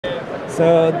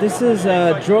So this is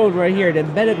a drone right here, the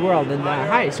embedded world. And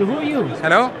hi, so who are you?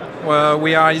 Hello,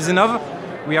 we are eznov.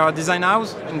 We are a design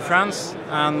house in France,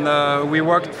 and we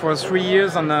worked for 3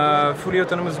 years on a fully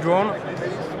autonomous drone.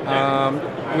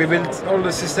 We built all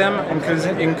the system,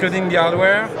 including the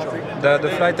hardware, the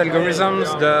flight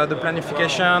algorithms, the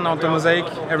planification, auto-mosaic,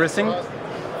 everything.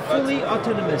 Fully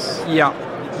autonomous? Yeah.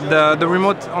 The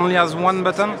remote only has one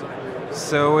button,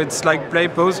 so it's like play,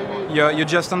 pause. You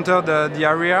just enter the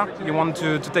area you want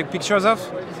to take pictures of.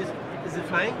 Is it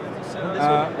flying?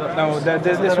 No,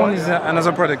 this one is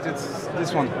another product. It's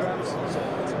this one.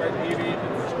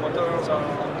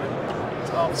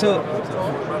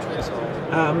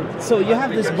 So you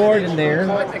have this board in there.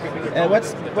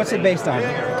 What's it based on?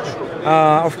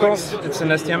 Of course, it's an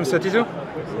STM32.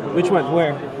 Which one?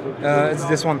 Where? It's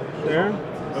this one. There.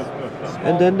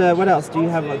 And then what else do you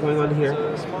have going on here?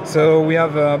 So we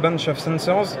have a bunch of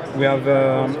sensors. We have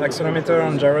accelerometer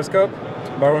and gyroscope,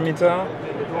 barometer,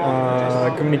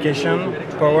 communication,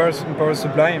 power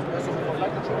supply.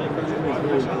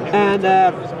 And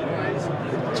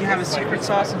do you have a secret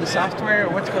sauce in the software,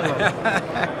 or what's going on?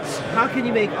 How can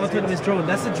you make autonomous drone?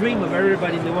 That's the dream of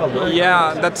everybody in the world, right?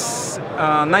 Yeah, that's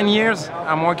 9 years.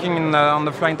 I'm working on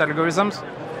the flight algorithms.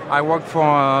 I work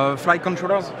for flight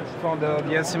controllers for the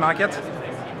LC market.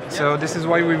 So this is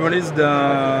why we released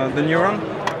the Neuron,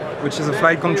 which is a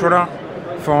flight controller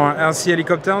for LC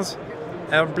helicopters,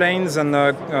 airplanes, and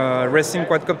racing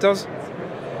quadcopters.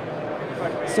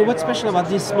 So what's special about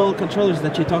these small controllers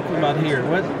that you're talking about here?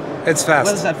 It's fast.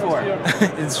 What is that for?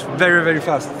 It's very, very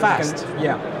fast. Fast?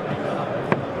 Yeah.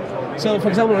 So, for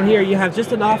example, on here you have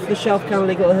just an off-the-shelf kind of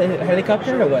like a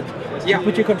helicopter, or what? Yeah. You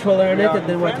put your controller on it, and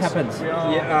then what happens?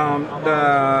 Yeah.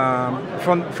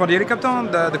 For the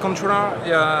helicopter, the controller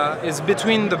is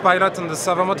between the pilot and the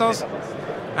servo motors,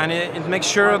 and it makes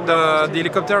sure the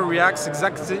helicopter reacts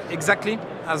exactly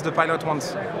as the pilot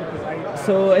wants.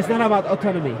 So it's not about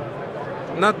autonomy.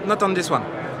 Not on this one.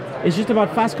 It's just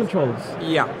about fast controls.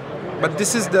 Yeah, but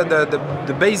this is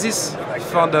the basis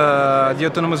for the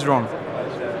autonomous drone.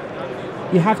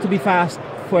 You have to be fast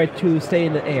for it to stay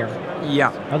in the air.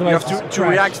 Yeah, otherwise you have to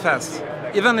react fast.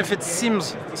 Even if it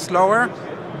seems slower,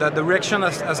 the reaction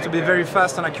has to be very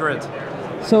fast and accurate.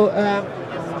 So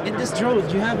in this drone,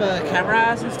 do you have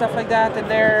cameras and stuff like that in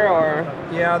there, or?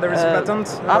 Yeah, there is a patent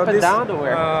up and this, down, or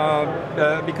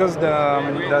where? because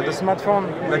the smartphone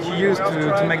that you use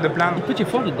to make the plan. You put your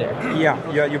phone in there. Yeah,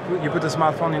 you put a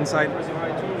smartphone inside.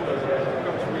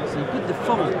 So you put the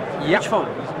phone. Yeah. Which phone?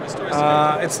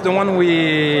 It's the one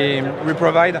we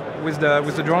provide with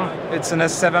the drone. It's an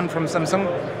S7 from Samsung.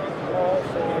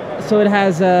 So it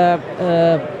has a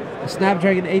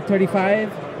Snapdragon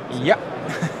 835. Yeah.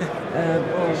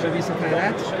 Or maybe something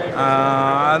like that?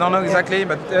 I don't know exactly,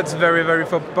 but it's very, very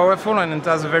powerful, and it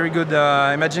has a very good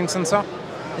imaging sensor.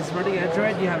 It's running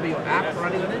Android. You have your app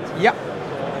running on it? Yeah.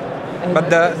 But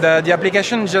the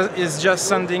application is just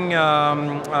sending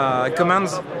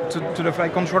commands to the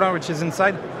flight controller, which is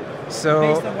inside. So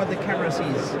based on what the camera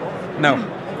sees? No.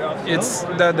 It's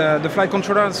the flight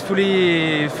controller is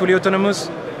fully autonomous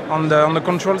on the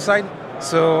control side.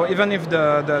 So even if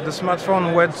the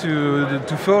smartphone were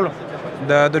to fall,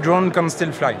 the drone can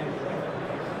still fly.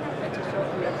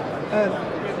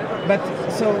 But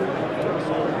so,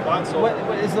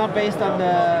 it's not based on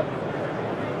the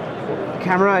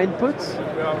camera inputs?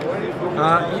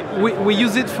 We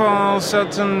use it for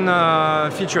certain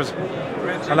features.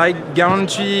 Like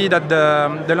guarantee that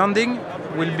the landing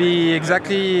will be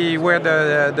exactly where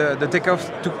the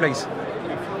takeoff took place.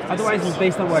 Otherwise, it's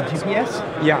based on what? GPS?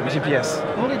 Yeah, GPS.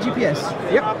 Only GPS?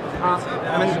 Yep.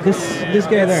 I mean, this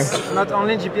guy there. Not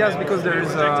only GPS, because there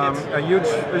is a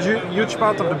huge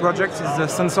part of the project is the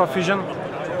sensor fusion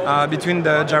between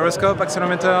the gyroscope,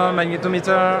 accelerometer,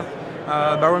 magnetometer,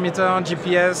 barometer,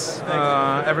 GPS,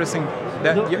 everything.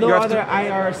 No other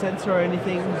IR sensor or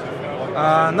anything?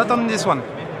 Not on this one.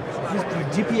 Just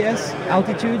GPS,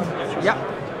 altitude? Yeah.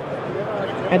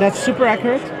 And that's super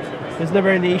accurate? There's never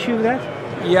any issue with that?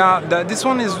 Yeah, this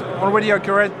one is already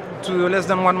accurate to less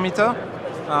than 1 meter,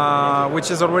 which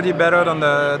is already better than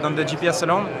the GPS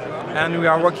alone. And we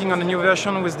are working on a new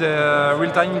version with the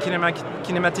real-time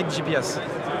kinematic GPS.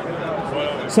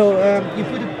 So you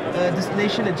put a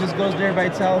destination, it just goes there by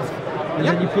itself, and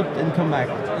then you put and come back.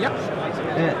 Yeah.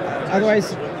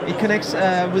 Otherwise, it connects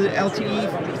with LTE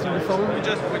through the phone.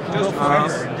 To go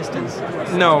further distance.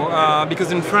 No,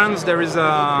 because in France there is the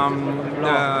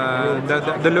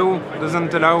law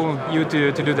doesn't allow you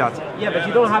to do that. Yeah, but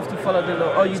you don't have to follow the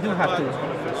law. Oh, you do have to. You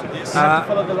have to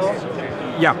follow the law.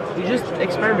 Yeah. You're just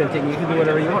experimenting. You can do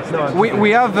whatever you want. No,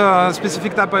 We have a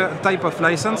specific type of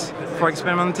license for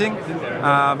experimenting,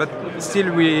 but still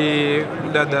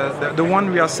the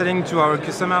one we are selling to our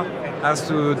customer has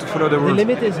to follow the rules. the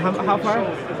limit is how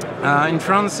far? In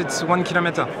France, it's 1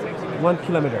 kilometer. 1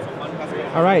 kilometer.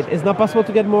 All right. It's not possible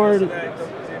to get more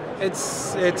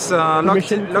It's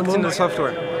locked in the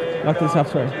software. locked in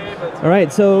software. All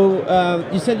right. So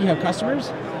you said you have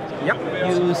customers. Yep.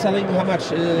 You selling how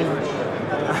much?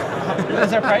 What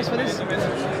is their price for this?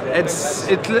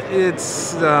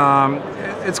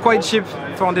 It's quite cheap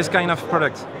for this kind of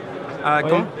product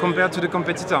compared to the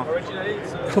competitor.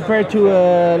 Compared to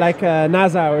like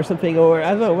NASA or something, or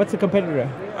I don't know, what's the competitor?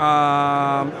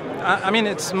 I mean,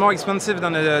 it's more expensive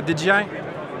than a DJI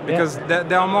because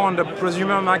they are more on the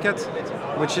prosumer market,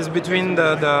 which is between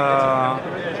the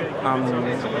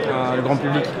grand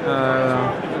public.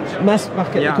 Mass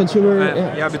market, consumer.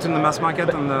 Between the mass market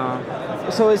and the.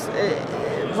 So it's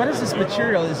what is this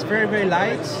material? It's very very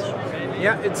light.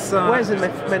 Yeah, it's. Where is it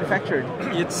manufactured?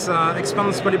 It's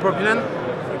expansed polypropylene.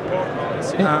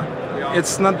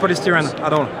 It's not polystyrene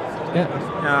at all.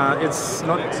 Yeah. It's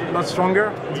not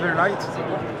stronger. It's very light.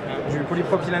 Du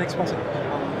polypropylène expansé.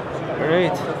 All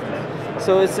right.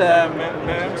 So it's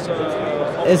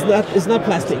not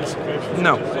plastic.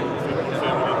 No.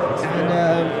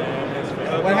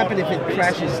 And what happened if it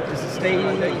crashes? Does it stay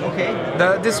okay?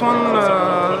 This one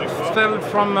fell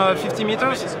from 50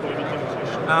 meters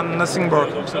and nothing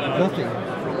broke. Nothing.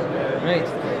 Right.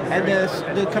 And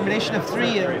the combination of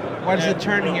three, what does it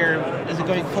turn here? Is it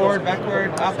going forward,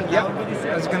 backward, up and down?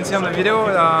 As you can see on the video,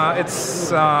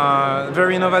 it's a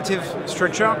very innovative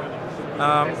structure.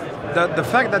 The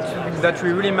fact that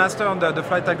we really mastered the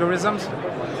flight algorithms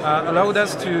allowed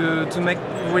us to make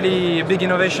really big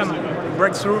innovation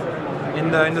breakthrough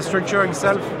in the structure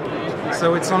itself.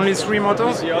 So it's only 3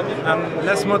 motors, and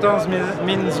less motors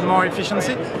means more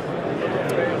efficiency.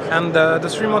 And the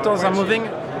 3 motors are moving.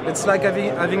 It's like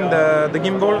having the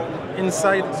gimbal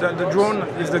inside the drone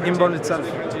is the gimbal itself.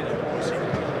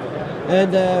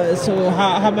 And so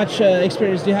how much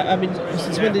experience do you have? I mean,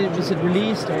 since when was it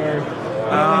released, or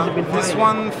how long has it been flying? This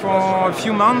one for a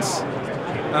few months,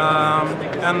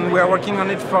 and we are working on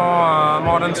it for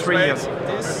more than 3 years.